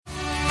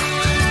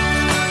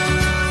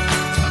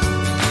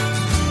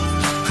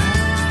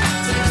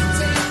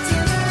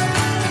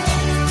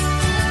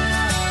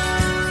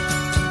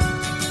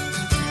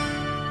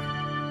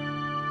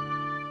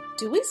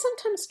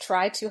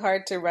try too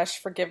hard to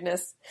rush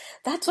forgiveness?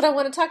 That's what I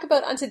want to talk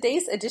about on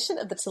today's edition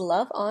of the To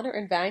Love, Honor,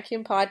 and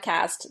Vacuum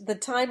podcast, the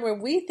time where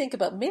we think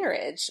about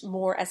marriage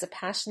more as a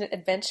passionate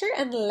adventure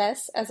and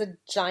less as a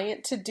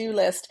giant to-do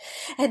list.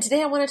 And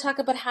today I want to talk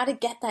about how to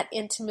get that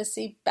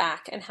intimacy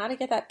back and how to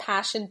get that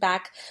passion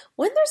back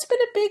when there's been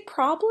a big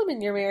problem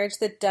in your marriage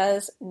that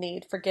does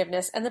need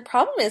forgiveness. And the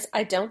problem is,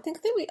 I don't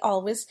think that we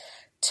always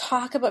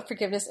talk about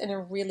forgiveness in a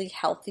really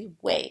healthy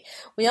way.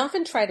 We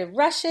often try to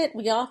rush it.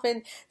 We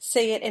often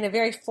say it in a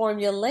very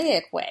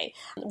formulaic way.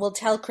 We'll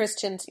tell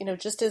Christians,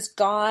 just as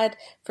God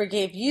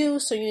forgave you,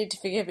 so you need to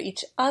forgive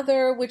each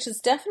other, which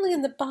is definitely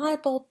in the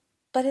Bible,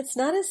 but it's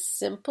not as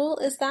simple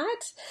as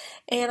that.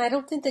 And I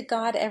don't think that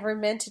God ever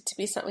meant it to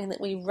be something that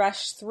we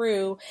rush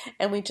through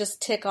and we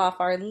just tick off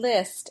our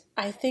list.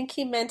 I think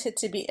he meant it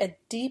to be a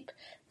deep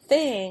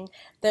thing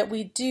that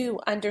we do,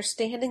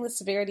 understanding the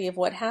severity of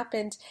what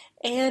happened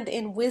and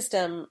in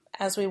wisdom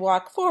as we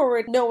walk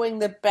forward, knowing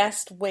the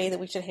best way that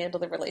we should handle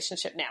the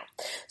relationship now.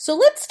 So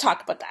let's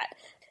talk about that.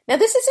 Now,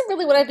 this isn't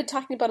really what I've been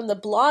talking about on the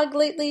blog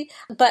lately,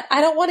 but I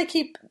don't want to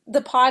keep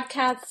the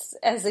podcasts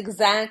as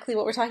exactly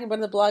what we're talking about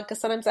on the blog because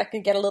sometimes that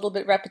can get a little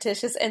bit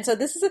repetitious. And so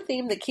this is a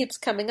theme that keeps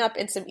coming up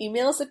in some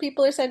emails that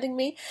people are sending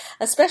me,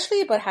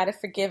 especially about how to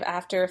forgive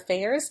after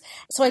affairs.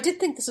 So I did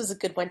think this was a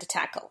good one to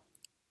tackle.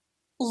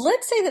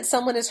 Let's say that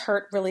someone is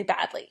hurt really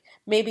badly.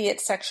 Maybe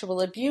it's sexual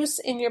abuse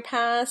in your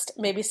past,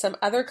 maybe some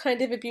other kind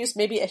of abuse,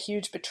 maybe a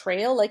huge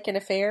betrayal like an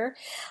affair.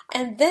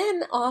 And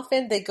then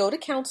often they go to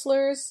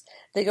counselors,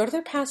 they go to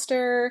their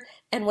pastor,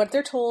 and what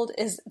they're told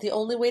is the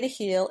only way to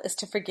heal is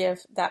to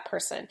forgive that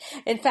person.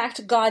 In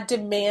fact, God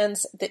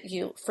demands that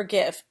you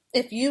forgive.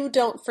 If you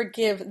don't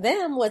forgive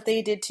them what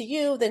they did to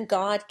you, then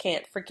God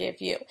can't forgive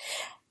you.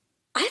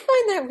 I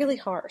find that really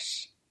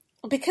harsh.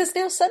 Because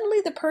now suddenly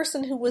the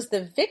person who was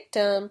the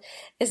victim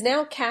is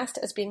now cast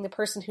as being the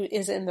person who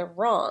is in the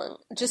wrong,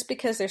 just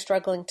because they're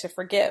struggling to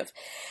forgive.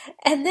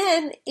 And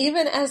then,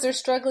 even as they're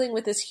struggling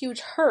with this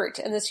huge hurt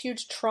and this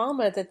huge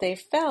trauma that they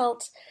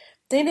felt,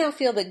 they now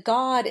feel that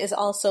God is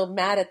also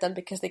mad at them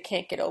because they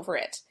can't get over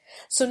it.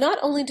 So not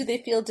only do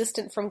they feel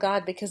distant from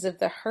God because of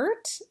the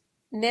hurt,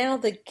 now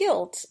the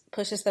guilt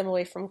pushes them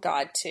away from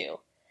God too.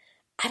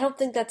 I don't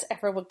think that's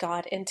ever what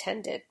God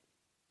intended.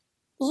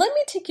 Let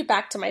me take you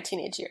back to my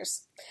teenage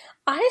years.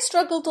 I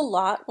struggled a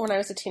lot when I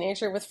was a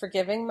teenager with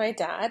forgiving my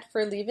dad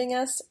for leaving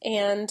us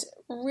and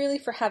really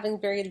for having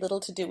very little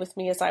to do with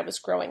me as I was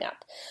growing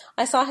up.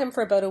 I saw him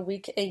for about a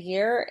week a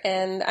year,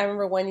 and I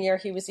remember one year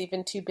he was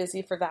even too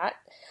busy for that.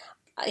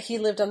 He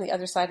lived on the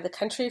other side of the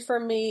country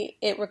from me.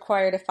 It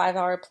required a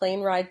 5-hour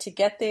plane ride to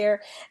get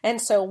there, and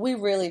so we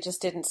really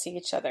just didn't see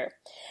each other.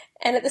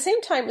 And at the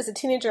same time, as a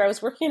teenager, I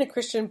was working in a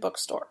Christian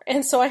bookstore.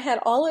 And so I had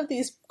all of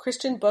these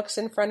Christian books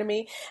in front of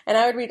me, and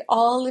I would read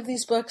all of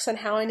these books on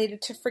how I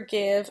needed to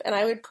forgive, and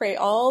I would pray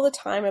all the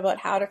time about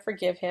how to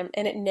forgive him,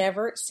 and it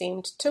never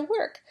seemed to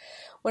work.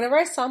 Whenever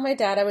I saw my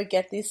dad, I would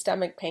get these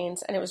stomach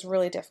pains, and it was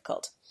really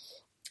difficult.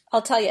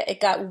 I'll tell you, it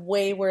got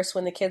way worse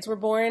when the kids were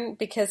born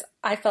because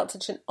I felt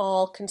such an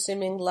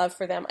all-consuming love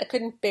for them. I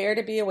couldn't bear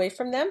to be away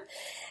from them.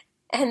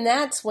 And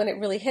that's when it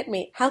really hit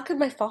me. How could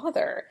my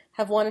father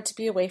have wanted to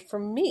be away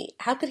from me?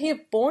 How could he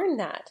have borne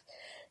that?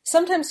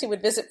 Sometimes he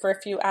would visit for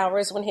a few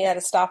hours when he had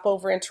a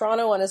stopover in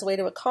Toronto on his way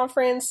to a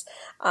conference,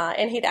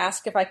 and he'd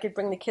ask if I could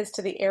bring the kids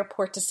to the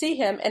airport to see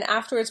him, and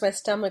afterwards my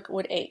stomach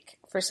would ache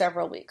for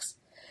several weeks.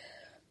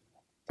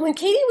 When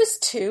Katie was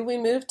 2, we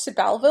moved to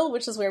Belleville,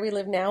 which is where we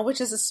live now,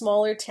 which is a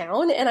smaller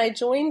town, and I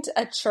joined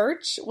a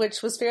church,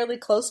 which was fairly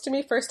close to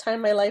me. First time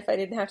in my life I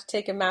didn't have to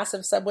take a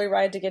massive subway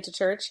ride to get to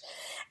church,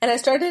 and I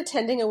started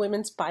attending a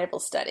women's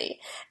Bible study.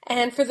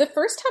 And for the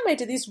first time I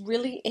did these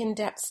really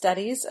in-depth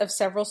studies of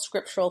several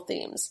scriptural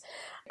themes.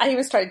 I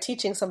even started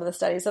teaching some of the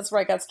studies. That's where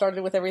I got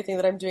started with everything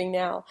that I'm doing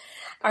now.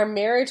 Our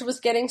marriage was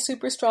getting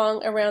super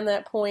strong around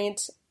that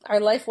point. Our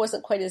life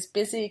wasn't quite as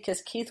busy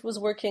because Keith was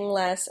working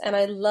less, and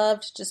I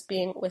loved just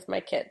being with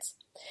my kids.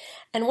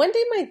 And one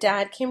day my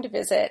dad came to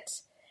visit,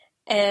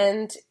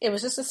 and it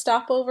was just a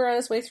stopover on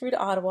his way through to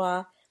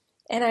Ottawa,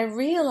 and I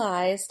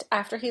realized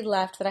after he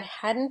left that I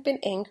hadn't been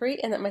angry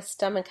and that my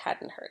stomach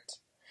hadn't hurt.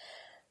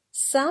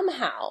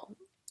 Somehow,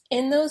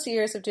 in those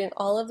years of doing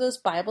all of those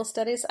Bible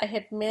studies, I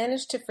had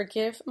managed to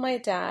forgive my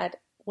dad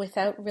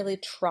without really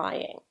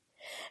trying.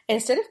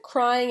 Instead of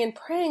crying and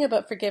praying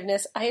about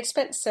forgiveness, I had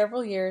spent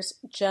several years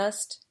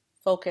just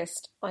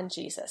focused on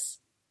Jesus,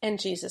 and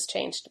Jesus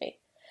changed me.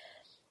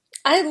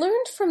 I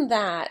learned from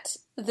that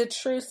the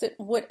truth that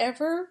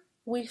whatever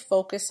we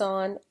focus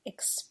on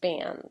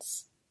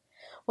expands.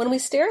 When we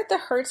stare at the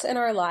hurts in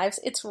our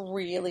lives, it's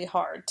really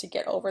hard to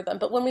get over them,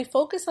 but when we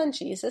focus on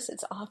Jesus,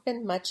 it's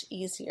often much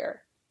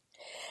easier.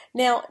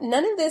 Now,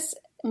 none of this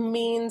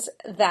means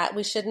that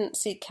we shouldn't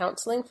seek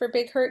counseling for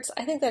big hurts.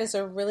 I think that is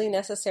a really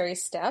necessary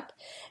step.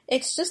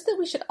 It's just that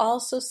we should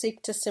also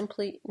seek to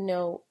simply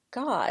know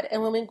God.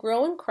 And when we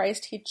grow in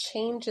Christ, He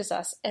changes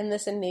us, and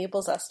this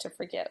enables us to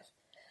forgive.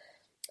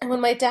 And when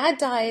my dad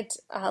died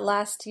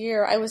last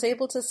year, I was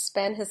able to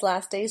spend his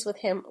last days with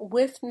him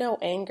with no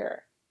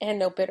anger and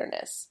no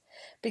bitterness.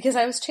 because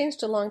I was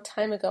changed a long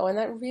time ago, and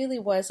that really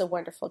was a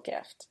wonderful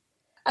gift.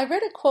 I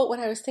read a quote when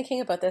I was thinking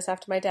about this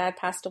after my dad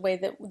passed away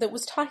that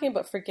was talking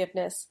about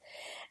forgiveness.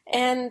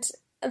 And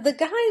the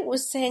guy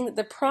was saying that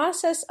the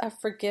process of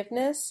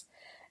forgiveness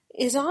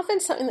is often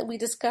something that we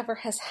discover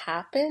has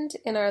happened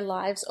in our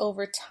lives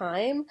over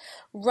time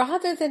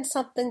rather than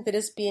something that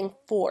is being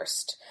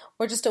forced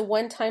or just a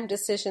one-time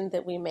decision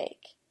that we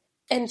make.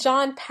 And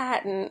John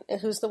Patton,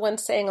 who's the one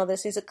saying all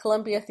this, he's a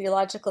Columbia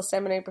Theological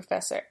Seminary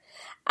professor,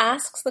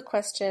 asks the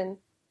question,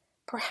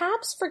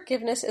 perhaps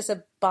forgiveness is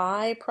a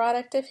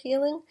byproduct of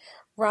healing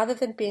rather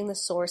than being the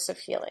source of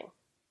healing.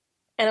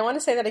 And I want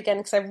to say that again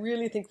because I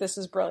really think this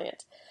is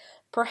brilliant.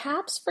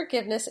 Perhaps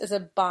forgiveness is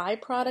a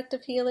byproduct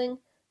of healing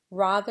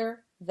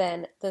rather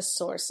than the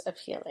source of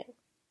healing.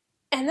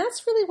 And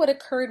that's really what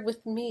occurred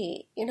with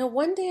me.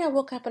 One day I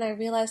woke up and I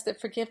realized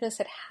that forgiveness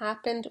had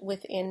happened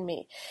within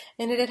me.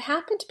 And it had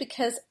happened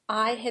because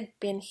I had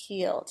been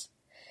healed.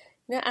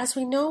 As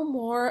we know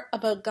more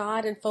about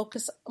God and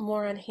focus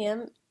more on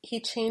Him,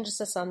 He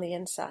changes us on the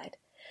inside.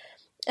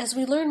 As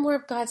we learn more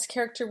of God's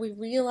character, we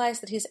realize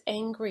that He's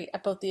angry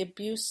about the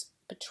abuse,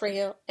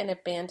 betrayal, and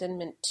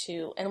abandonment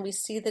too. And we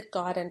see that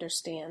God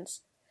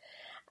understands.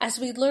 As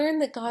we learn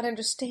that God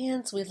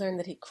understands, we learn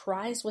that He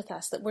cries with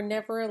us, that we're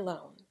never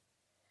alone.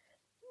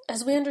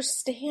 As we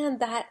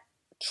understand that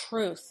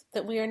truth,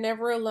 that we are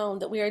never alone,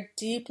 that we are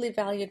deeply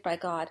valued by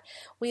God,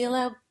 we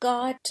allow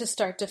God to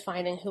start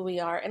defining who we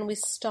are, and we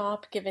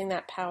stop giving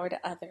that power to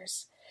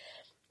others.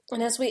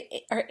 And as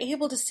we are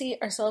able to see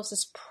ourselves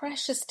as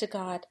precious to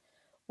God,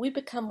 we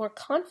become more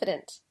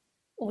confident.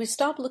 We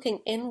stop looking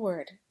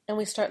inward and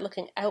we start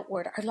looking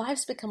outward. Our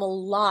lives become a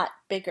lot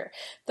bigger.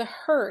 The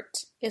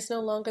hurt is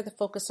no longer the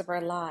focus of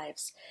our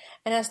lives.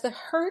 And as the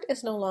hurt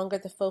is no longer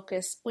the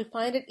focus, we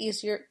find it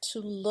easier to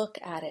look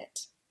at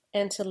it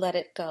and to let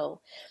it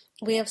go.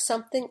 We have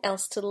something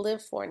else to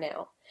live for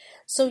now.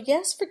 So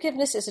yes,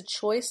 forgiveness is a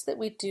choice that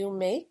we do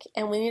make,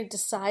 and we need to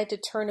decide to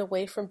turn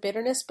away from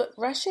bitterness, but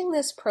rushing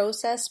this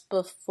process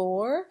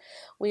before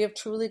we have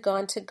truly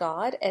gone to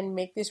God and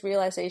make these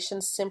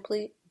realizations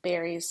simply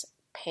buries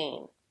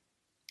pain.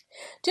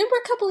 Do you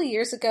remember a couple of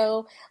years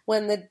ago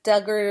when the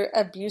Duggar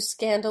abuse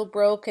scandal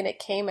broke and it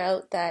came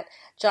out that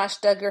Josh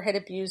Duggar had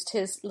abused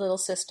his little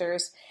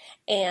sisters,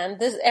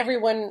 and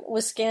everyone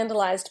was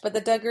scandalized, but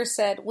the Duggars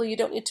said, well, you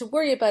don't need to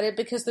worry about it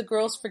because the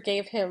girls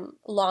forgave him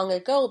long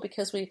ago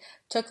because we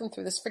took them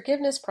through this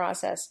forgiveness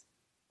process.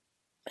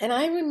 And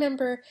I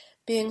remember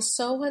being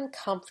so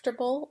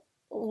uncomfortable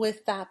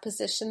with that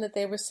position that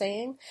they were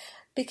saying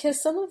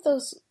because some of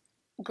those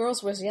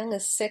girls were as young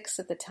as 6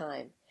 at the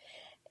time.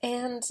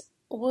 And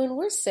when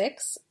we're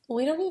 6,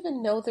 we don't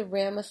even know the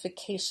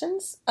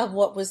ramifications of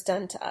what was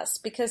done to us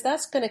because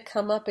that's going to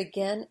come up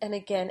again and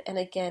again and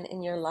again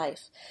in your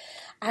life.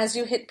 As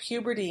you hit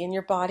puberty and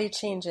your body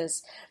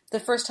changes, the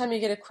first time you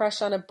get a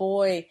crush on a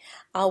boy,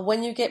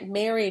 when you get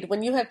married,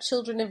 when you have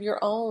children of your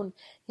own,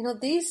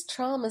 these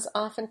traumas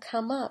often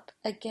come up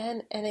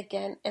again and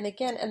again and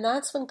again. And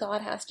that's when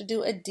God has to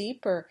do a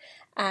deeper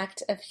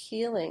act of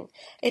healing.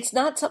 It's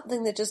not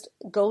something that just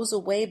goes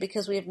away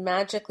because we have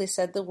magically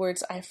said the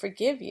words, I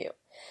forgive you.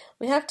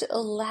 We have to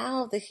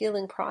allow the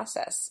healing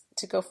process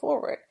to go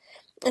forward.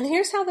 And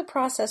here's how the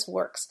process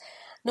works.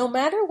 No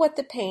matter what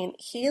the pain,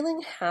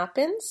 healing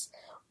happens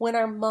when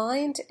our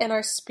mind and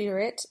our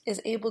spirit is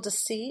able to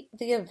see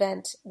the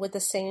event with the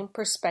same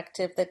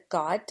perspective that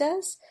God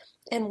does,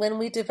 and when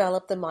we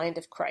develop the mind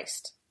of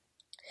Christ.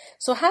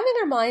 So having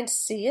our mind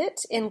see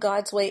it in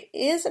God's way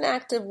is an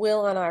act of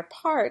will on our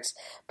part,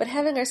 but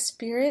having our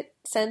spirit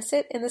sense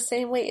it in the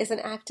same way is an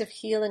act of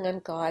healing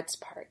on God's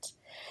part.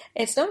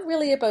 It's not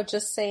really about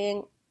just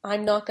saying,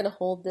 I'm not going to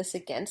hold this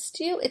against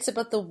you. It's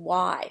about the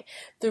why.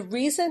 The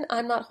reason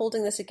I'm not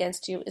holding this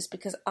against you is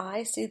because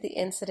I see the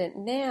incident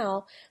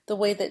now the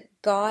way that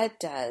God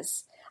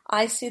does.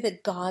 I see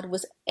that God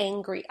was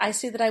angry. I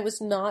see that I was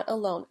not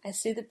alone. I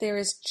see that there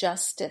is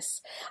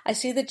justice. I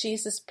see that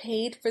Jesus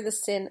paid for the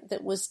sin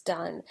that was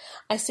done.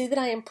 I see that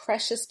I am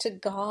precious to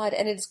God,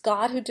 and it's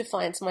God who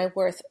defines my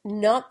worth,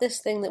 not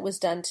this thing that was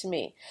done to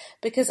me,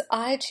 because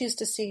I choose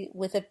to see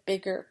with a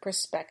bigger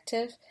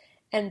perspective,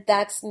 and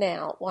that's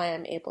now why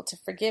I'm able to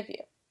forgive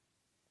you.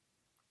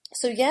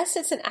 So yes,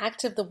 it's an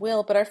act of the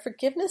will, but our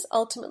forgiveness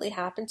ultimately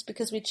happens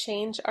because we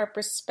change our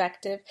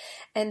perspective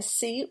and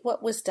see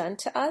what was done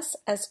to us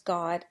as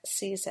God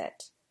sees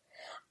it.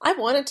 I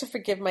wanted to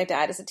forgive my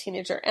dad as a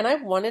teenager, and I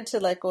wanted to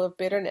let go of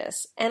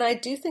bitterness. And I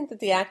do think that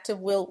the act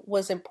of will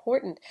was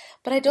important,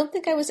 but I don't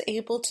think I was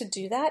able to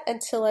do that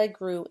until I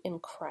grew in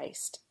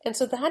Christ. And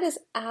so that is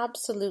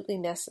absolutely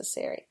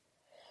necessary.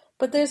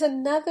 But there's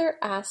another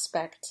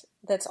aspect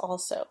that's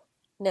also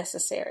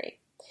necessary.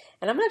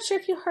 And I'm not sure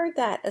if you heard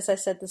that as I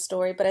said the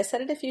story, but I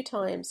said it a few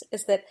times,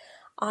 is that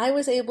I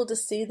was able to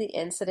see the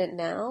incident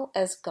now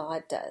as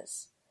God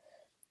does.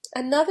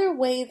 Another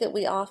way that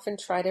we often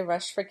try to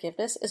rush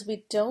forgiveness is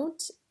we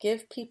don't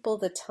give people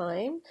the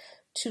time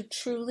to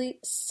truly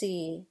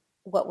see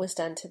what was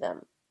done to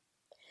them.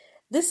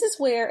 This is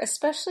where,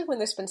 especially when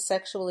there's been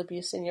sexual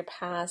abuse in your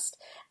past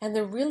and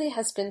there really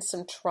has been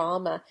some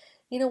trauma,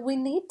 we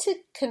need to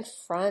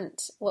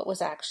confront what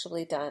was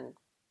actually done.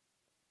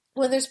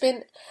 When there's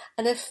been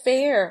an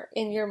affair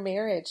in your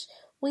marriage,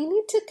 we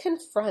need to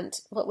confront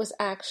what was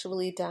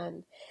actually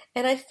done.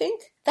 And I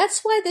think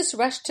that's why this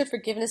rush to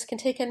forgiveness can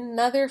take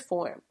another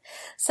form.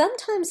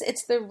 Sometimes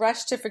it's the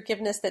rush to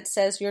forgiveness that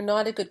says you're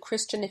not a good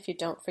Christian if you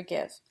don't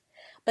forgive.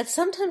 But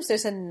sometimes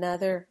there's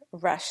another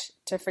rush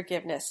to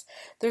forgiveness.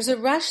 There's a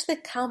rush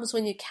that comes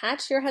when you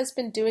catch your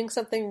husband doing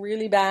something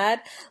really bad,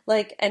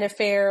 like an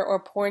affair or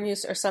porn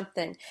use or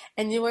something,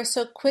 and you are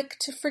so quick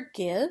to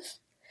forgive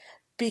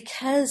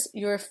because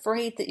you're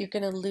afraid that you're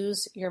going to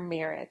lose your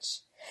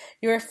marriage.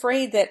 You're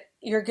afraid that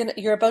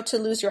you're about to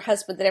lose your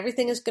husband, that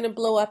everything is going to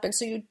blow up, and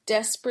so you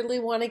desperately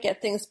want to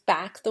get things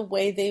back the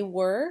way they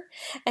were.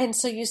 And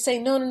so you say,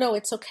 no,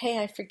 it's okay,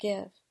 I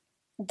forgive.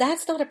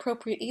 That's not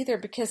appropriate either,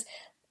 because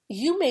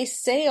you may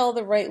say all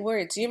the right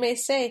words. You may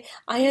say,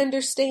 I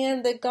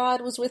understand that God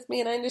was with me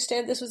and I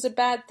understand this was a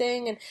bad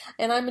thing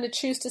and I'm going to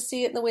choose to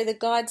see it in the way that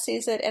God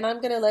sees it and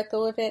I'm going to let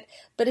go of it.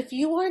 But if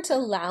you aren't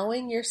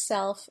allowing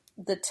yourself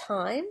the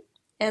time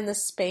and the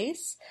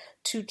space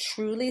to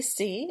truly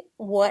see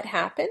what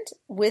happened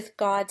with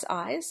God's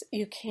eyes,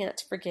 you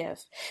can't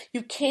forgive.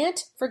 You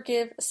can't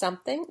forgive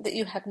something that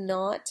you have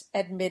not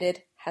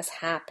admitted has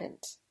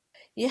happened.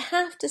 You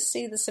have to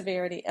see the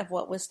severity of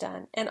what was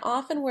done. And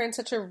often we're in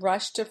such a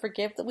rush to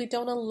forgive that we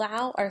don't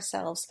allow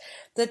ourselves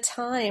the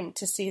time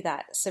to see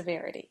that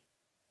severity.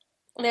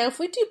 Now, if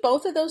we do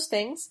both of those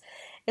things,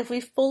 if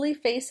we fully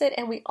face it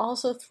and we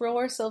also throw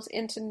ourselves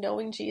into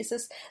knowing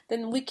Jesus,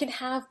 then we can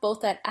have both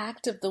that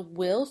act of the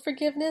will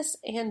forgiveness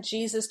and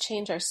Jesus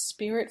change our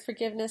spirit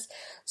forgiveness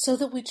so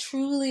that we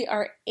truly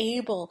are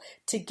able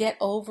to get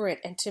over it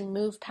and to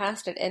move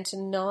past it and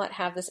to not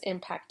have this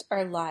impact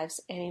our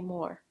lives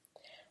anymore.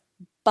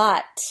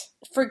 But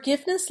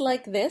forgiveness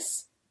like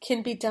this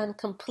can be done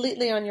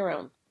completely on your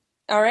own.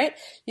 All right?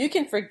 You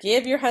can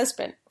forgive your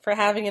husband for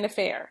having an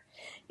affair,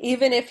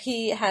 even if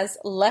he has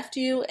left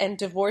you and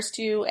divorced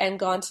you and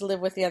gone to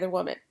live with the other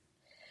woman.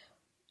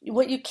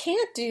 What you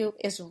can't do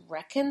is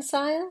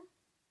reconcile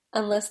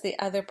unless the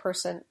other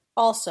person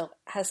also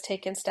has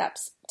taken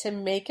steps to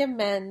make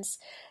amends,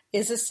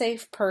 is a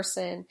safe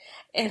person,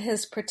 and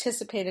has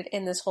participated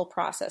in this whole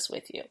process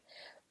with you.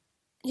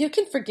 You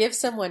can forgive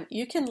someone.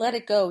 You can let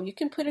it go. You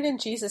can put it in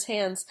Jesus'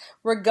 hands,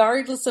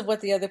 regardless of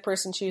what the other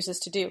person chooses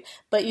to do.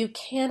 But you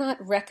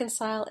cannot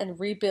reconcile and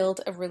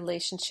rebuild a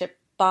relationship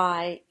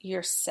by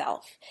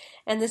yourself.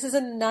 And this is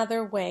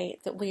another way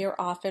that we are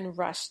often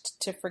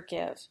rushed to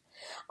forgive.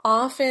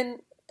 Often,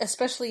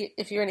 especially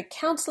if you're in a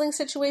counseling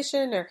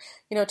situation or,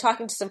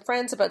 talking to some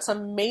friends about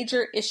some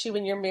major issue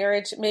in your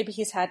marriage, maybe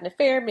he's had an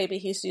affair, maybe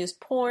he's used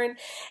porn,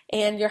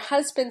 and your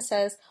husband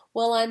says,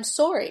 well, I'm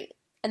sorry,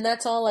 and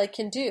that's all I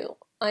can do.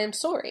 I am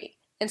sorry.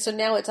 And so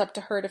now it's up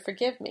to her to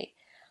forgive me.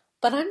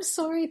 But I'm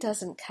sorry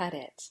doesn't cut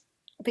it.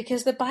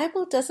 Because the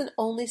Bible doesn't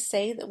only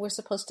say that we're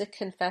supposed to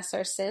confess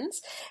our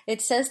sins. It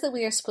says that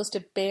we are supposed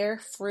to bear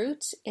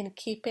fruit in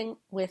keeping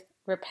with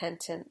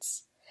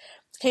repentance.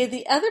 Okay,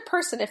 the other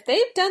person, if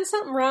they've done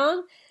something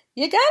wrong,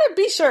 you gotta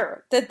be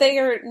sure that they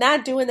are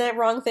not doing that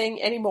wrong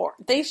thing anymore.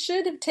 They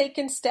should have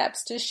taken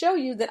steps to show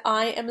you that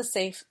I am a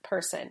safe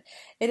person.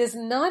 It is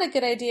not a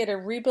good idea to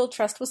rebuild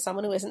trust with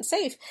someone who isn't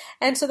safe.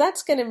 And so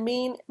that's going to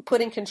mean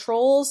putting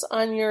controls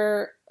on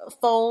your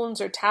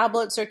phones or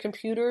tablets or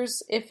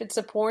computers if it's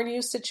a porn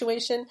use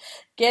situation,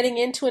 getting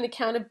into an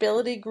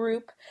accountability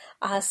group,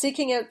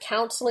 seeking out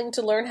counseling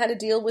to learn how to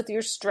deal with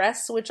your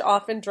stress, which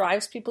often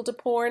drives people to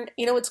porn.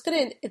 It's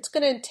going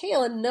to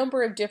entail a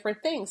number of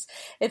different things.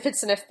 If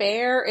it's an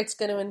affair, it's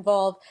going to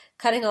involve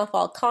cutting off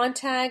all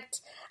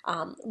contact,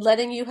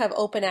 letting you have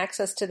open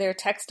access to their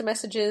text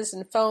messages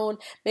and phone,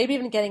 maybe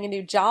even getting a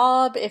new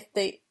job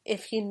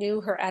if he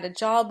knew her at a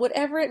job,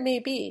 whatever it may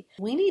be.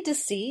 We need to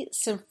see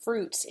some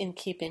fruits in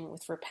keeping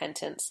with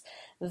repentance.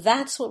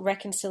 That's what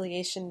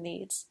reconciliation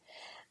needs.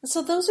 And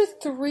so those are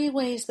 3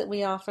 ways that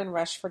we often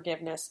rush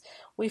forgiveness.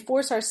 We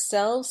force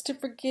ourselves to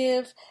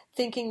forgive,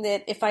 thinking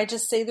that if I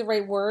just say the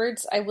right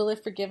words, I will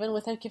have forgiven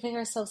without giving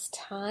ourselves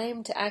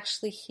time to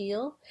actually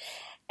heal.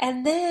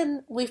 And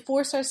then we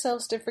force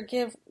ourselves to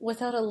forgive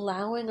without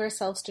allowing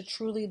ourselves to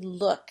truly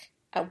look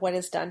at what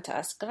is done to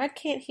us. God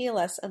can't heal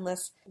us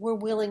unless we're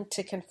willing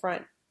to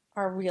confront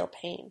our real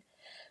pain.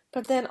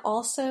 But then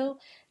also,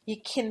 you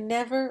can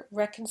never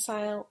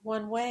reconcile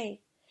one way.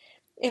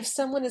 If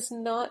someone has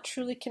not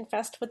truly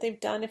confessed what they've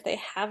done, if they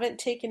haven't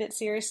taken it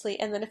seriously,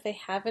 and then if they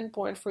haven't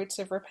borne fruits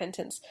of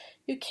repentance,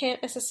 you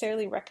can't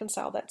necessarily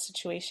reconcile that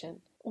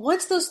situation.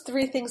 Once those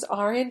 3 things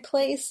are in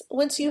place,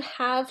 once you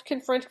have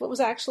confronted what was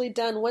actually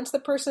done, once the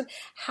person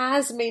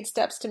has made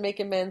steps to make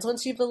amends,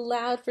 once you've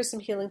allowed for some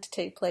healing to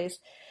take place,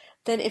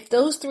 then if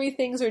those 3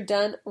 things are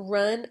done,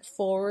 run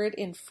forward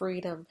in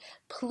freedom.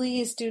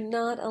 Please do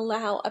not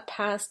allow a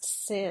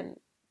past sin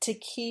to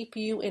keep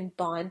you in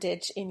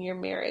bondage in your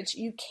marriage.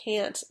 You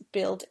can't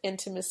build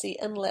intimacy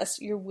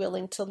unless you're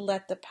willing to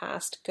let the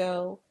past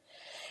go.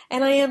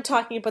 And I am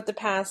talking about the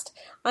past.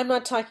 I'm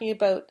not talking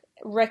about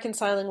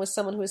reconciling with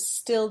someone who is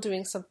still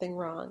doing something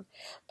wrong.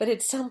 But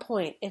at some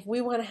point, if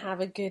we want to have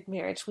a good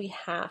marriage, we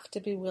have to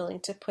be willing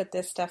to put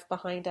this stuff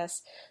behind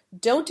us.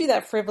 Don't do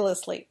that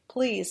frivolously.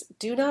 Please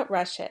do not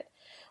rush it.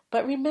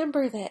 But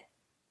remember that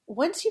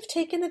once you've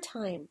taken the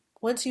time,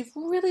 once you've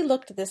really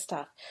looked at this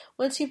stuff,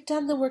 once you've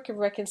done the work of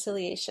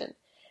reconciliation,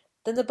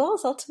 then the ball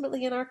is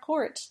ultimately in our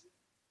court.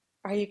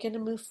 Are you going to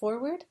move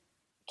forward?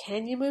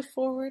 Can you move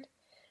forward?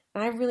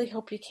 I really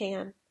hope you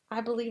can.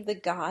 I believe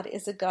that God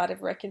is a God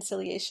of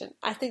reconciliation.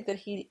 I think that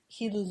He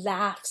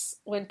laughs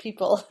when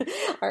people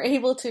are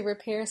able to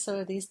repair some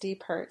of these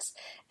deep hurts.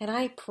 And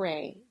I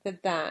pray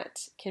that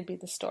that can be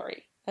the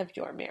story of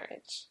your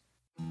marriage.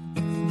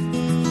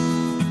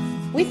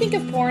 We think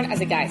of porn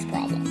as a guy's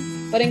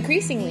problem, but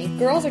increasingly,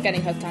 girls are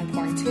getting hooked on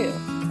porn too.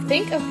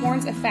 Think of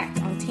porn's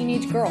effect on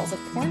teenage girls if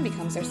porn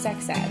becomes their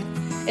sex ed.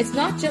 It's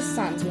not just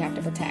sons we have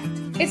to protect,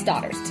 it's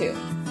daughters too.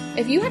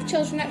 If you have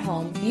children at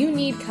home, you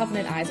need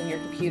Covenant Eyes on your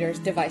computers,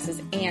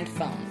 devices, and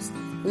phones.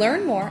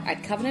 Learn more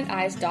at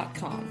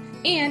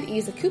CovenantEyes.com and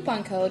use the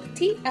coupon code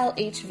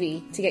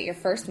TLHV to get your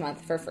first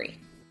month for free.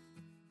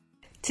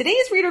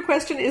 Today's reader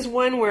question is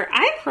one where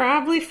I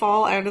probably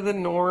fall out of the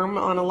norm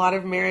on a lot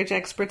of marriage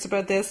experts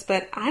about this,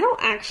 but I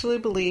don't actually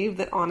believe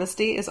that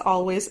honesty is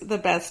always the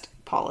best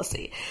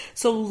policy.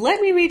 So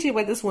let me read to you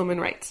what this woman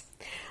writes.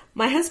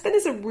 My husband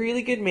is a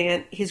really good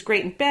man. He's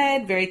great in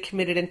bed, very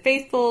committed and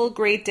faithful,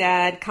 great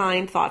dad,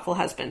 kind, thoughtful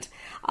husband.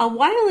 A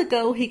while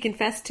ago, he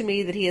confessed to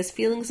me that he has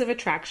feelings of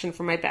attraction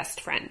for my best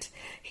friend.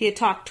 He had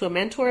talked to a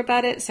mentor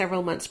about it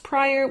several months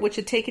prior, which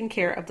had taken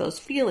care of those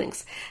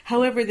feelings.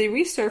 However, they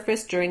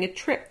resurfaced during a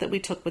trip that we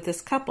took with this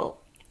couple.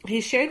 He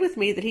shared with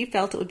me that he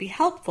felt it would be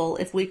helpful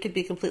if we could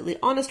be completely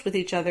honest with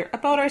each other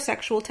about our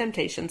sexual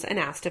temptations and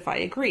asked if I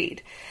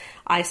agreed.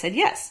 I said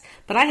yes,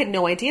 but I had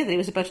no idea that he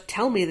was about to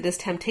tell me that his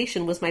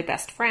temptation was my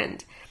best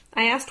friend.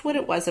 I asked what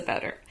it was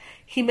about her.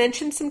 He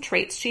mentioned some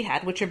traits she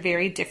had which are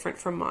very different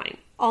from mine.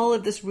 All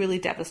of this really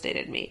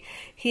devastated me.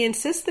 He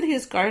insists that he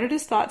has guarded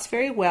his thoughts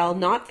very well,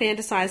 not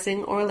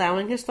fantasizing or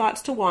allowing his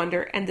thoughts to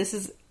wander, and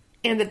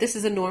that this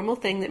is a normal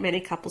thing that many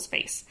couples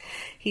face.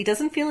 He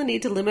doesn't feel a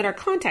need to limit our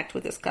contact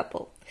with this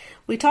couple.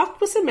 We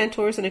talked with some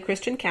mentors and a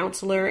Christian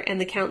counselor,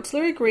 and the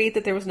counselor agreed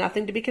that there was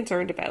nothing to be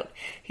concerned about.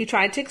 He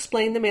tried to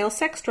explain the male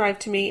sex drive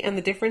to me and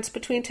the difference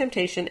between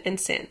temptation and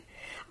sin.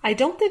 I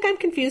don't think I'm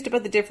confused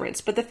about the difference,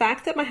 but the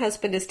fact that my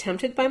husband is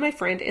tempted by my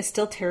friend is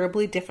still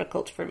terribly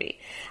difficult for me.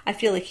 I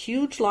feel a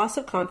huge loss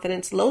of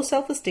confidence, low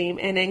self-esteem,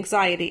 and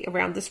anxiety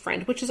around this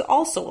friend, which is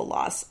also a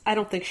loss. I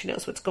don't think she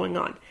knows what's going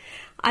on.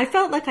 I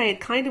felt like I had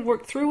kind of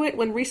worked through it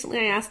when recently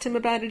I asked him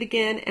about it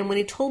again, and when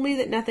he told me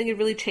that nothing had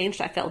really changed,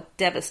 I felt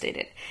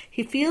devastated.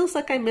 He feels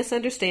like I'm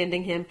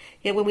misunderstanding him,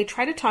 yet when we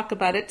try to talk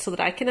about it so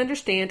that I can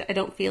understand, I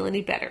don't feel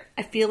any better.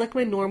 I feel like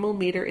my normal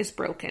meter is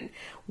broken.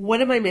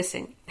 What am I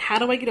missing? How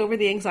do I get over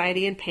the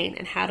anxiety and pain,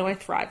 and how do I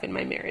thrive in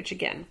my marriage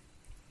again?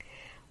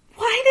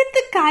 Why did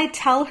the guy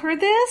tell her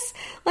this?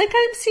 Like,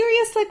 I'm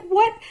serious. Like,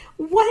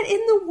 what in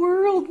the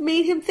world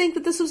made him think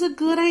that this was a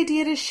good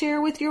idea to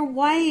share with your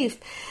wife?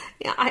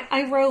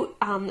 I wrote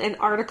an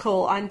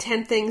article on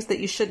 10 things that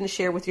you shouldn't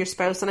share with your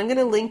spouse, and I'm going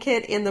to link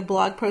it in the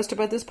blog post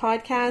about this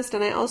podcast.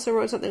 And I also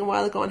wrote something a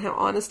while ago on how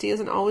honesty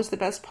isn't always the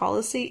best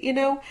policy. You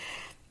know,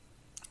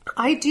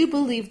 I do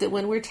believe that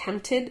when we're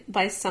tempted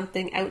by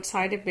something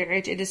outside of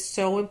marriage, it is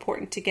so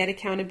important to get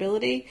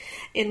accountability.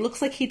 It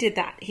looks like he did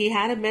that. He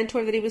had a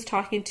mentor that he was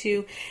talking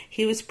to.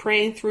 He was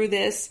praying through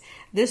this.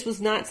 This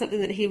was not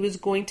something that he was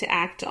going to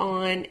act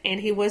on, and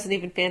he wasn't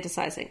even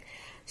fantasizing.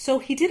 So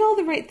he did all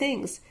the right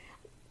things.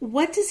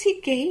 What does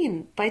he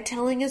gain by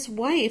telling his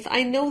wife?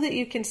 I know that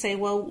you can say,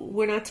 well,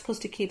 we're not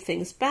supposed to keep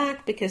things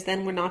back because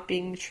then we're not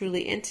being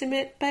truly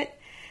intimate, but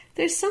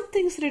there's some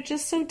things that are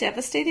just so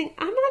devastating,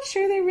 I'm not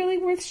sure they're really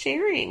worth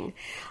sharing.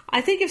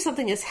 I think if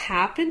something has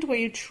happened where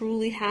you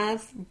truly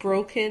have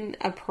broken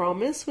a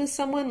promise with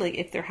someone, like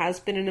if there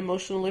has been an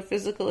emotional or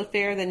physical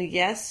affair, then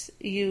yes,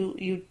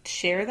 you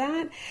share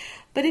that.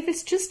 But if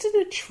it's just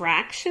an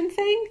attraction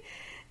thing,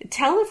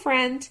 tell a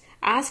friend,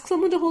 ask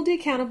someone to hold you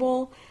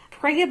accountable,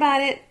 pray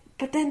about it,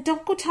 but then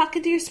don't go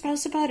talking to your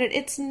spouse about it.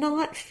 It's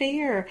not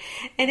fair.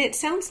 And it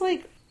sounds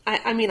like,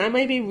 I mean, I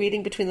might be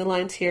reading between the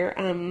lines here,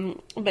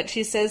 but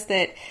she says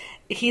that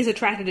he's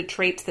attracted to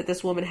traits that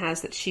this woman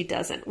has that she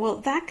doesn't. Well,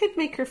 that could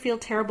make her feel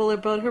terrible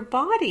about her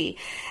body.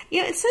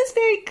 Yeah, it says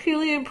very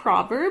clearly in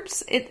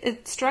Proverbs, it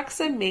instructs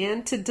a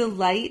man to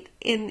delight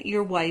in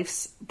your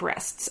wife's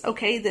breasts,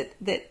 okay?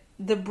 That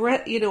the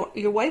breast, you know,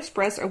 your wife's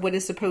breasts are what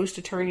is supposed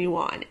to turn you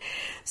on.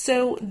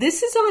 So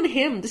this is on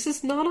him. This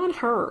is not on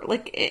her.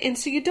 Like, and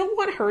so you don't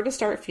want her to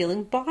start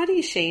feeling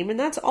body shame, and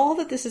that's all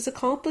that this is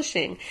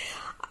accomplishing.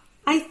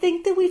 I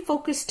think that we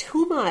focus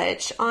too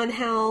much on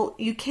how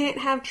you can't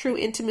have true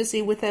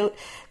intimacy without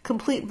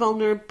complete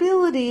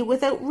vulnerability,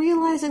 without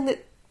realizing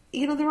that,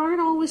 you know, there aren't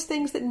always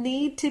things that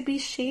need to be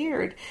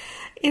shared.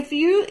 If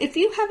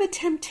you have a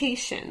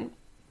temptation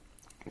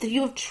that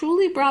you have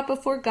truly brought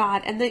before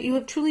God and that you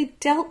have truly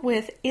dealt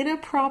with in a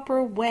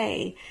proper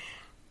way,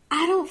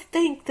 I don't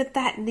think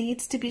that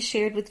needs to be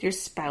shared with your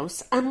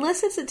spouse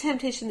unless it's a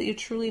temptation that you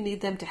truly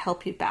need them to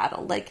help you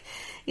battle. Like,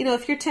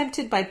 if you're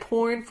tempted by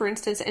porn, for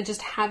instance, and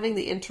just having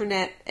the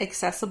internet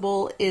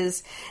accessible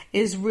is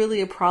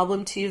really a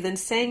problem to you, then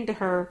saying to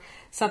her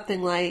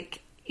something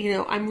like,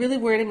 I'm really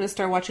worried I'm going to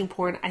start watching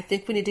porn. I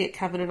think we need to get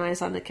Kevin and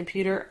I's on the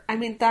computer. I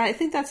mean, I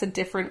think that's a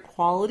different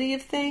quality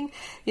of thing,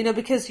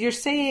 because you're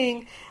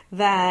saying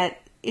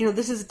that,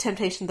 this is a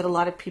temptation that a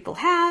lot of people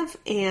have,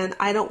 and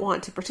I don't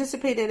want to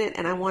participate in it,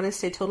 and I want to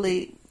stay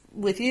totally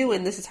with you,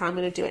 and this is how I'm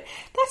going to do it.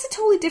 That's a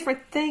totally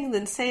different thing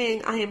than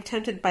saying I am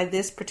tempted by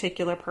this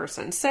particular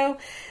person. So,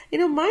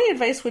 my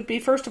advice would be,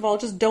 first of all,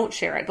 just don't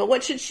share it. But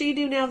what should she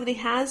do now that he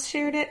has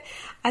shared it?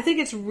 I think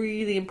it's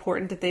really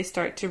important that they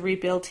start to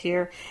rebuild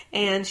here,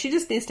 and she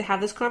just needs to have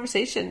this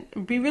conversation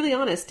and be really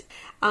honest.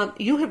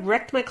 You have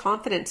wrecked my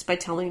confidence by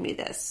telling me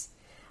this.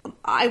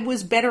 I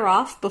was better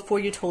off before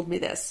you told me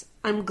this.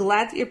 I'm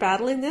glad that you're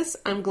battling this.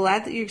 I'm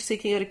glad that you're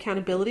seeking out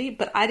accountability,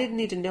 but I didn't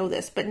need to know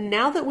this. But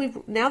now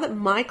that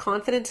my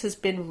confidence has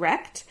been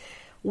wrecked,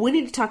 we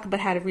need to talk about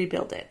how to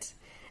rebuild it.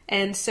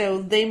 And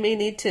so they may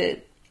need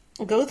to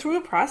go through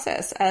a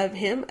process of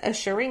him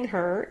assuring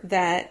her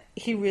that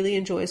he really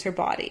enjoys her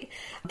body.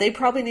 They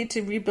probably need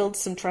to rebuild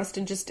some trust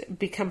and just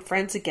become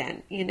friends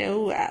again.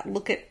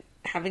 Look at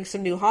having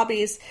some new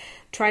hobbies,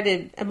 try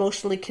to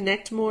emotionally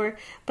connect more.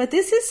 But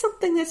this is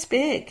something that's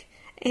big,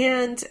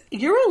 and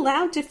you're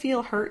allowed to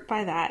feel hurt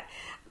by that.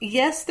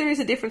 Yes, there is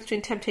a difference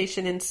between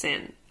temptation and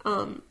sin.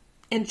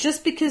 And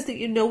just because that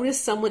you notice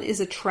someone is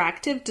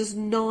attractive does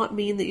not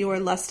mean that you are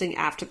lusting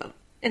after them.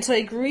 And so I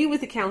agree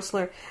with the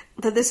counselor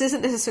that this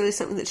isn't necessarily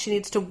something that she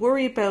needs to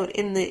worry about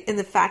in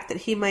the fact that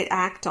he might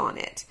act on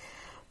it.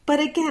 But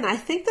again, I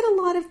think that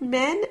a lot of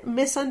men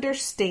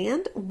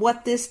misunderstand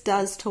what this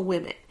does to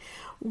women.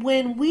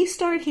 When we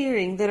start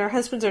hearing that our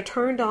husbands are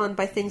turned on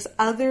by things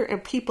other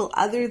and people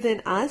other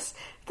than us,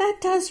 that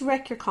does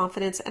wreck your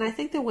confidence, and I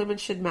think that women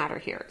should matter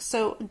here.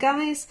 So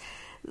guys,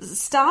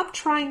 stop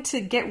trying to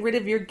get rid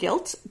of your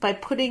guilt by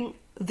putting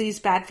these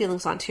bad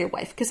feelings onto your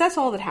wife, because that's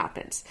all that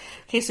happens.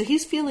 Okay, so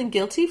he's feeling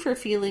guilty for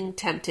feeling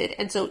tempted,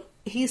 and so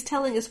he's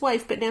telling his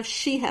wife, but now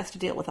she has to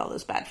deal with all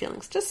those bad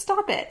feelings. Just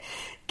stop it.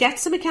 Get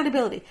some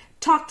accountability.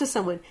 Talk to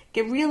someone.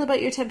 Get real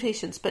about your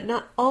temptations, but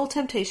not all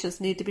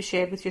temptations need to be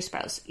shared with your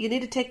spouse. You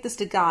need to take this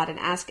to God and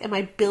ask, am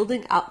I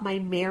building up my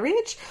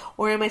marriage,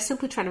 or am I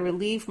simply trying to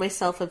relieve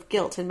myself of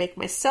guilt and make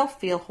myself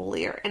feel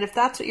holier? And if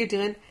that's what you're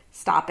doing,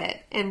 stop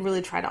it and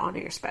really try to honor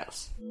your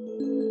spouse.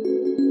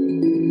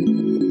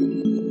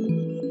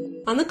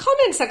 On the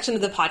comment section of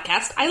the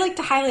podcast, I like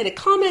to highlight a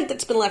comment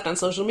that's been left on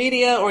social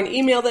media or an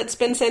email that's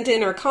been sent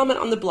in or a comment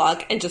on the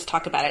blog and just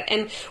talk about it.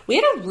 And we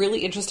had a really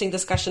interesting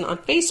discussion on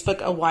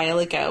Facebook a while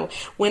ago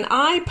when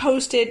I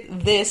posted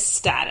this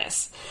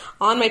status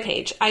on my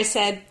page. I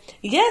said,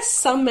 yes,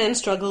 some men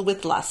struggle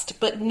with lust,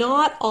 but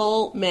not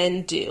all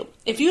men do.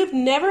 If you have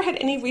never had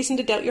any reason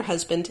to doubt your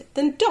husband,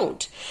 then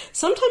don't.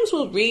 Sometimes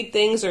we'll read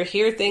things or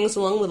hear things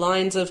along the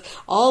lines of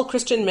all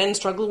Christian men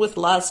struggle with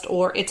lust,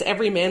 or it's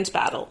every man's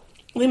battle.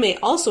 We may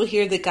also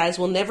hear that guys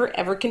will never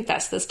ever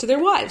confess this to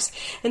their wives.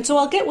 And so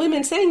I'll get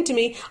women saying to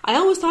me, I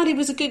always thought he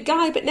was a good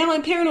guy, but now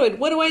I'm paranoid.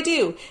 What do I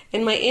do?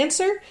 And my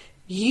answer,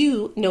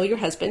 you know your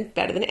husband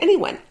better than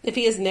anyone. If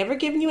he has never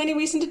given you any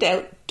reason to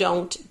doubt,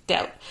 don't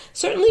doubt.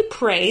 Certainly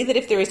pray that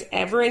if there is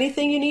ever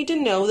anything you need to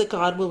know, that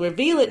God will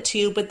reveal it to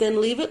you, but then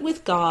leave it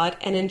with God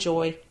and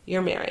enjoy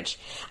your marriage.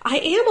 I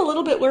am a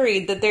little bit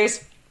worried that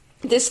there's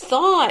this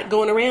thought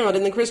going around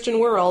in the Christian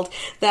world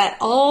that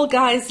all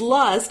guys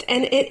lust,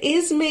 and it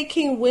is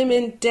making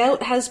women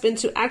doubt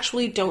husbands who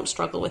actually don't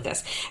struggle with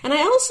this. And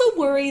I also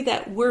worry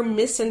that we're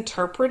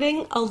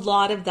misinterpreting a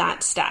lot of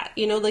that stat.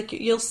 Like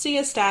you'll see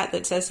a stat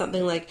that says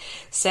something like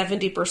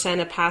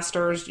 70% of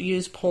pastors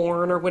use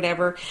porn or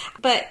whatever.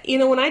 But,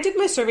 when I did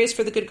my surveys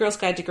for the Good Girls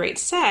Guide to Great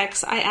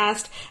Sex, I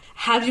asked,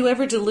 have you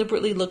ever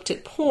deliberately looked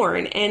at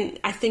porn? And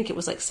I think it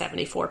was like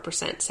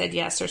 74% said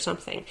yes or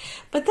something.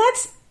 But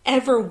that's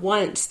ever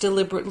once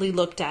deliberately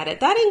looked at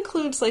it. That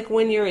includes like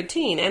when you're a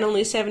teen, and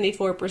only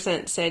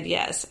 74% said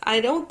yes.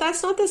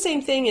 That's not the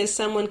same thing as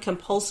someone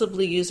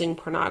compulsively using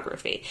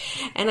pornography.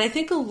 And I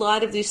think a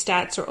lot of these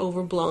stats are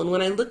overblown.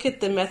 When I look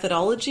at the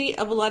methodology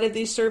of a lot of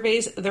these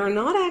surveys, they're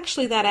not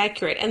actually that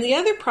accurate. And the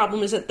other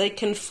problem is that they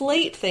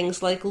conflate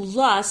things like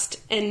lust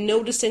and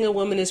noticing a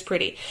woman is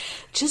pretty.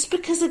 Just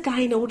because a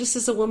guy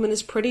notices a woman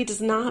is pretty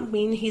does not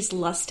mean he's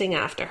lusting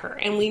after her.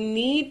 And we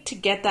need to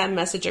get that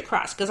message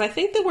across, because I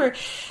think that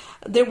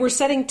we're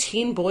setting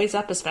teen boys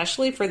up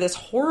especially for this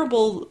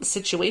horrible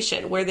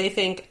situation where they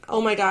think, oh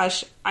my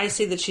gosh, I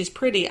see that she's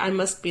pretty, I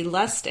must be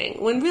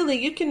lusting. When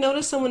really you can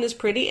notice someone is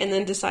pretty and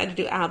then decide to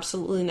do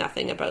absolutely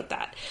nothing about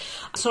that.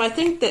 So I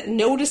think that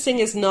noticing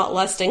is not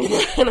lusting,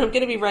 and I'm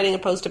going to be writing a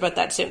post about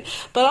that soon.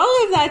 But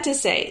all of that to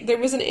say, there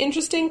was an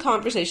interesting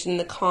conversation in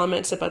the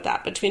comments about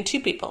that between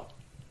two people.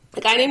 A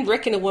guy named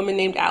Rick and a woman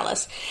named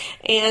Alice.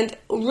 And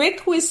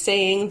Rick was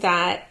saying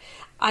that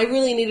I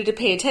really needed to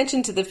pay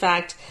attention to the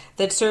fact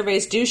that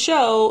surveys do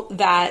show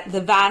that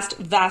the vast,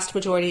 vast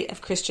majority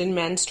of Christian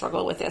men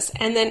struggle with this.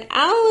 And then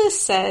Alice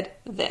said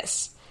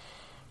this: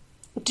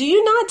 do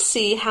you not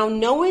see how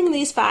knowing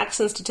these facts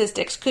and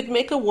statistics could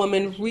make a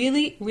woman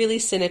really, really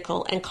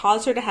cynical and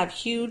cause her to have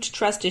huge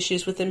trust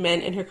issues with the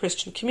men in her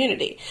Christian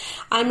community?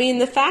 I mean,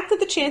 the fact that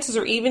the chances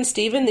are even,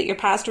 Stephen, that your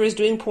pastor is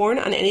doing porn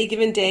on any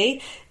given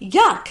day,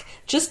 yuck,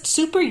 just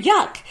super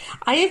yuck.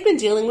 I have been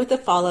dealing with the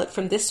fallout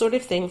from this sort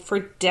of thing for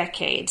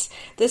decades.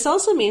 This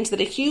also means that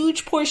a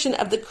huge portion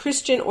of the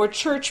Christian or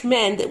church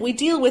men that we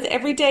deal with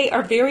every day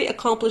are very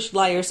accomplished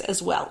liars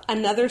as well.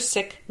 Another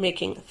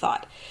sick-making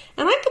thought.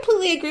 And I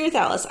completely agree with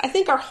Alice. I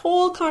think our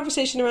whole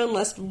conversation around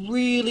lust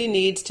really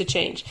needs to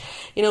change.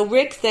 You know,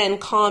 Rick then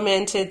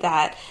commented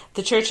that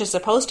the church is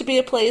supposed to be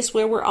a place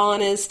where we're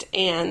honest,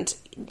 and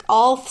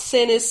all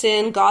sin is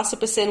sin,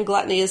 gossip is sin,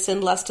 gluttony is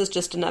sin, lust is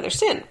just another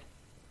sin.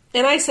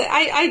 And I said,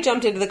 I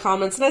jumped into the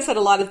comments and I said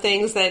a lot of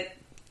things that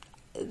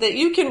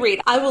you can read.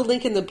 I will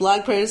link in the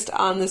blog post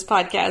on this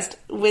podcast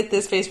with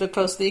this Facebook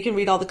post so that you can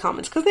read all the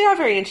comments, because they are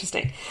very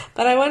interesting.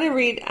 But I want to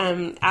read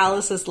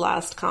Alice's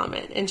last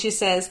comment. And she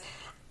says,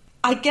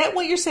 I get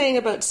what you're saying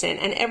about sin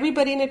and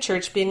everybody in a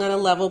church being on a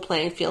level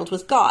playing field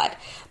with God,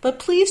 but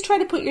please try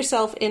to put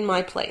yourself in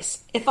my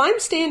place. If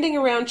I'm standing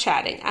around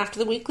chatting after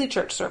the weekly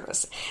church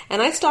service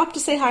and I stop to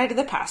say hi to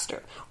the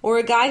pastor or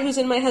a guy who's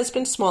in my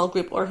husband's small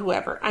group or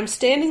whoever, I'm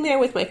standing there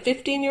with my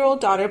 15-year-old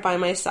daughter by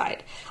my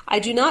side. I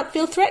do not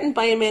feel threatened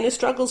by a man who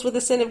struggles with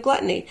the sin of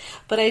gluttony,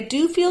 but I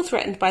do feel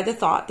threatened by the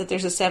thought that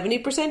there's a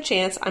 70%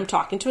 chance I'm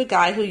talking to a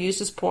guy who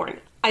uses porn.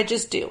 I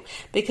just do,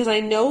 because I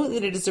know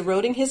that it is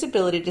eroding his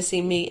ability to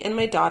see me and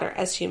my daughter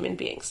as human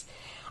beings.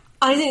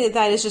 I think that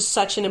that is just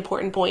such an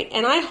important point,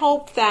 and I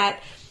hope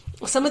that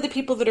some of the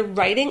people that are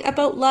writing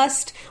about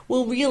lust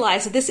will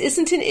realize that this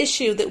isn't an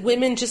issue that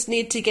women just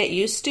need to get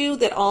used to,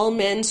 that all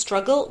men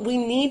struggle. We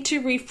need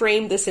to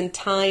reframe this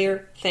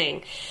entire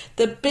thing.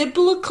 The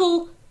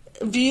biblical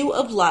view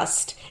of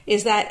lust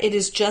is that it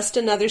is just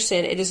another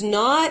sin. It is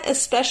not a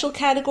special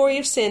category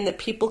of sin that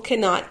people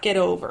cannot get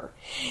over.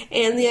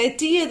 And the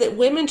idea that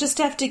women just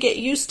have to get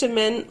used to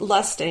men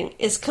lusting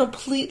is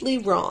completely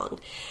wrong.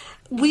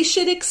 We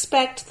should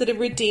expect that a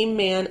redeemed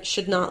man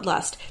should not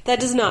lust. That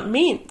does not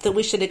mean that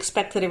we should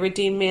expect that a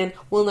redeemed man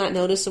will not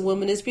notice a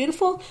woman is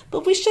beautiful,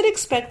 but we should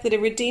expect that a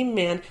redeemed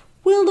man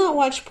will not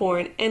watch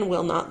porn and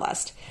will not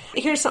lust.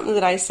 Here's something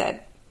that I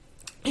said.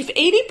 If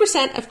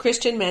 80% of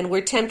Christian men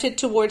were tempted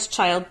towards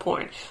child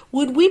porn,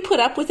 would we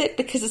put up with it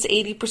because it's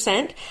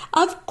 80%?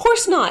 Of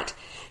course not.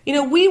 You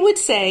know, we would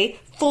say,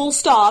 full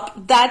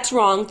stop, that's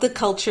wrong, the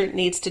culture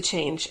needs to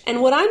change.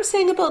 And what I'm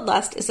saying about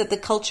lust is that the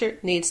culture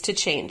needs to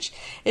change.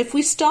 If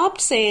we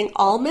stopped saying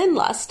all men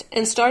lust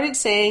and started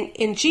saying,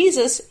 in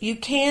Jesus, you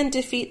can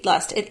defeat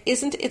lust. It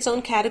isn't its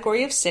own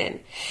category of sin.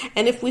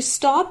 And if we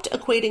stopped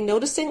equating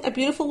noticing a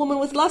beautiful woman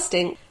with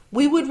lusting,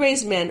 we would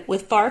raise men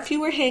with far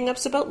fewer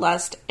hang-ups about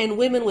lust and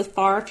women with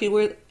far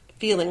fewer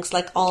feelings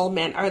like all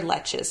men are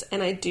leches,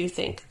 and I do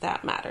think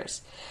that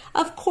matters.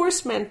 Of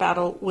course men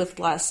battle with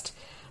lust,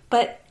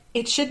 but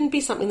it shouldn't be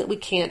something that we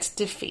can't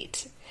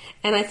defeat.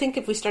 And I think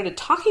if we started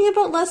talking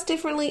about lust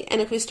differently,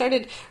 and if we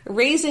started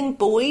raising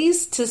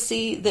boys to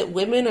see that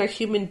women are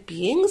human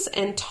beings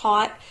and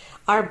taught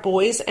our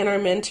boys and our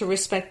men to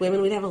respect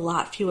women, we'd have a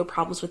lot fewer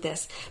problems with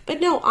this. But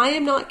no, I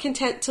am not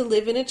content to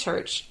live in a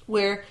church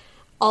where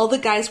all the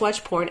guys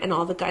watch porn and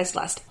all the guys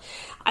lust.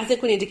 I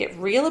think we need to get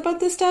real about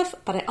this stuff,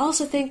 but I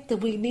also think that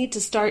we need to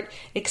start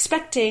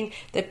expecting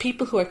that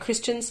people who are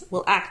Christians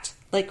will act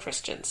like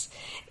Christians,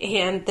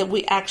 and that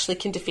we actually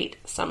can defeat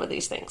some of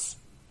these things.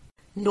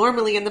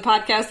 Normally in the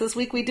podcast this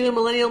week we do a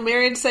millennial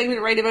marriage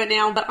segment right about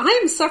now, but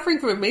I am suffering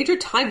from a major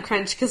time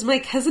crunch because my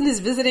cousin is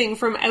visiting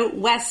from out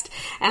west,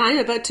 and I'm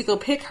about to go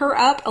pick her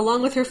up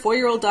along with her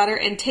 4-year-old daughter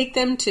and take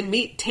them to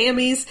meet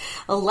Tammy's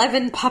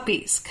 11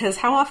 puppies, because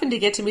how often do you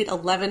get to meet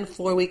 11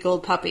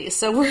 4-week-old puppies?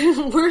 So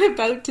we're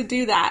about to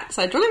do that.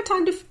 So I don't have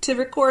time to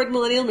record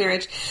millennial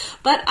marriage,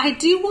 but I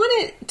do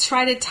want to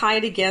try to tie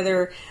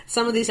together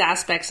some of these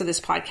aspects of this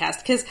podcast,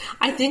 because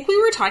I think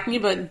we were talking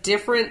about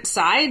different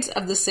sides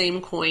of the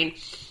same coin.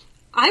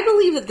 I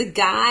believe that the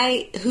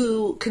guy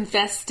who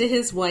confessed to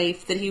his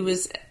wife that he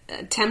was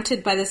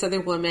tempted by this other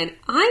woman,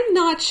 I'm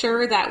not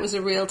sure that was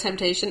a real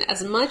temptation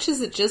as much as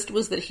it just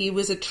was that he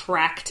was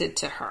attracted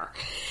to her.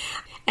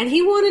 And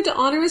he wanted to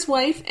honor his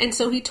wife, and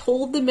so he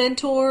told the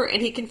mentor, and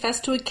he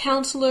confessed to a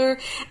counselor,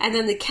 and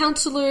then the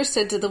counselor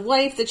said to the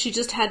wife that she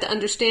just had to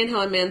understand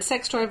how a man's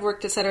sex drive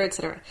worked, etc.,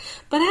 etc.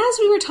 But as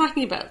we were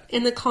talking about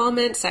in the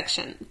comment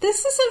section,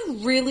 this is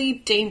a really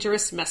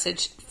dangerous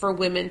message for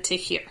women to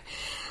hear.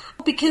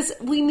 Because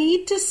we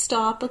need to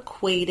stop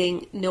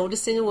equating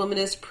noticing a woman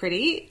as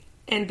pretty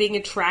and being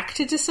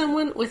attracted to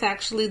someone with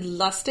actually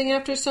lusting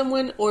after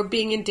someone or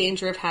being in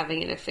danger of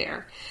having an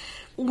affair.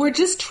 We're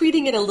just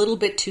treating it a little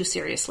bit too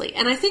seriously.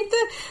 And I think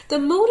the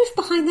motive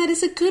behind that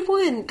is a good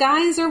one.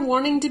 Guys are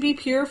wanting to be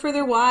pure for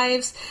their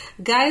wives.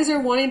 Guys are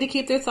wanting to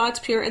keep their thoughts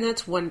pure, and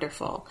that's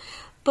wonderful.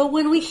 But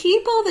when we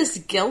heap all this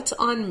guilt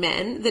on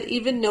men that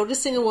even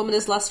noticing a woman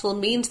is lustful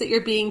means that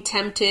you're being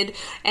tempted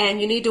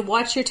and you need to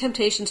watch your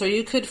temptations or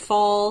you could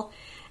fall,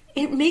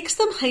 it makes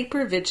them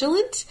hyper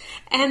vigilant.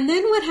 And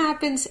then what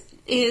happens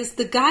is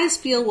the guys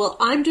feel, well,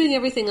 I'm doing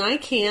everything I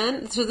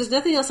can, so there's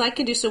nothing else I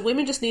can do, so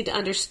women just need to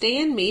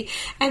understand me.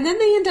 And then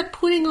they end up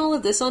putting all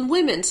of this on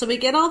women. So we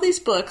get all these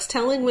books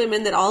telling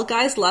women that all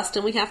guys lust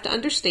and we have to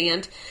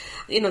understand.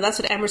 That's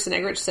what Emerson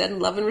Eggerichs said in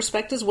Love and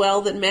Respect as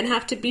well, that men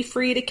have to be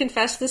free to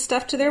confess this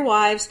stuff to their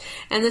wives.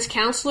 And this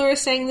counselor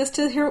is saying this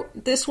to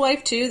this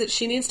wife too, that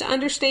she needs to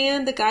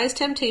understand the guy's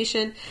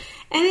temptation.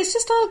 And it's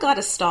just all got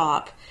to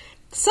stop.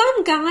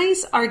 Some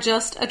guys are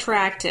just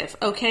attractive,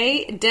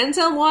 okay?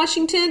 Denzel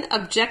Washington,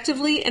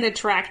 objectively an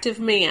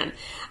attractive man.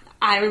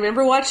 I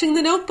remember watching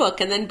The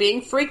Notebook and then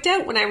being freaked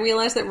out when I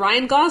realized that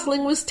Ryan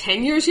Gosling was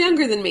 10 years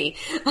younger than me.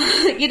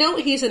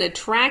 He's an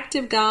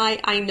attractive guy.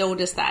 I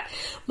noticed that.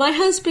 My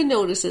husband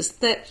notices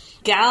that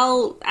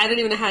Gal, I don't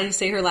even know how you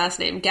say her last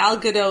name, Gal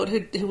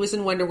Gadot, who was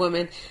in Wonder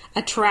Woman,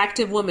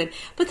 attractive woman.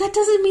 But that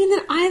doesn't mean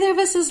that either of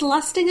us is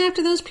lusting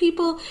after those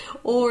people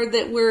or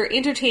that we're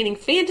entertaining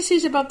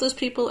fantasies about those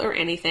people or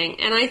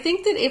anything. And I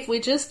think that if we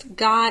just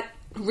got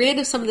rid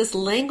of some of this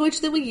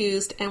language that we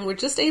used and we're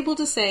just able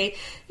to say,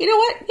 you know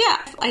what,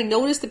 yeah, I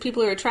notice that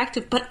people are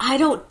attractive, but I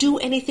don't do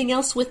anything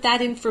else with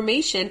that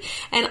information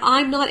and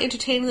I'm not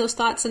entertaining those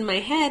thoughts in my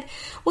head.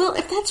 Well,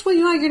 if that's where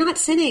you are, you're not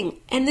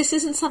sinning. And this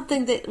isn't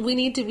something that we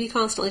need to be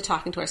constantly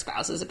talking to our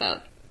spouses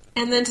about.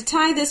 And then to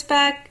tie this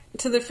back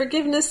to the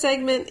forgiveness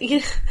segment,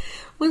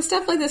 when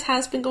stuff like this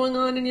has been going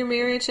on in your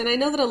marriage, and I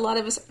know that a lot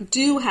of us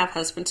do have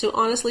husbands who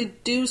honestly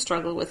do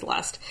struggle with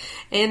lust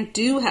and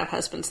do have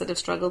husbands that have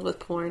struggled with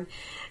porn,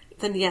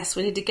 then yes,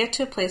 we need to get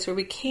to a place where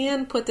we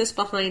can put this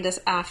behind us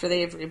after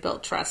they have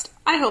rebuilt trust.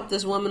 I hope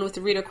this woman with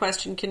the reader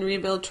question can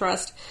rebuild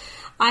trust.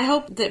 I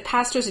hope that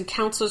pastors and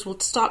counselors will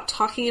stop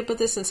talking about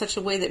this in such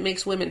a way that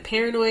makes women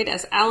paranoid,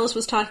 as Alice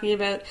was talking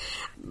about.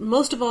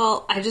 Most of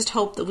all, I just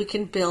hope that we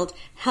can build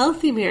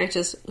healthy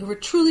marriages where we're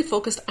truly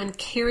focused on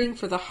caring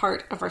for the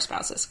heart of our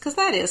spouses, because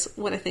that is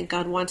what I think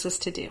God wants us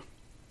to do.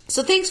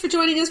 So thanks for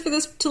joining us for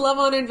this To Love,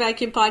 Honor, and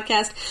Vacuum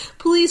podcast.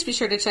 Please be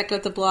sure to check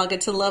out the blog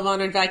at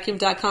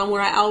tolovehonorandvacuum.com,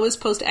 where I always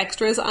post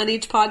extras on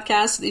each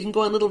podcast so that you can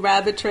go on little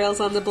rabbit trails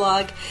on the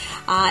blog.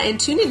 And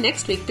tune in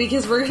next week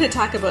because we're going to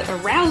talk about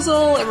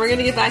arousal and we're going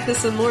to get back to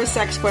some more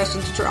sex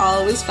questions, which are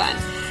always fun.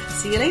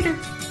 See you later.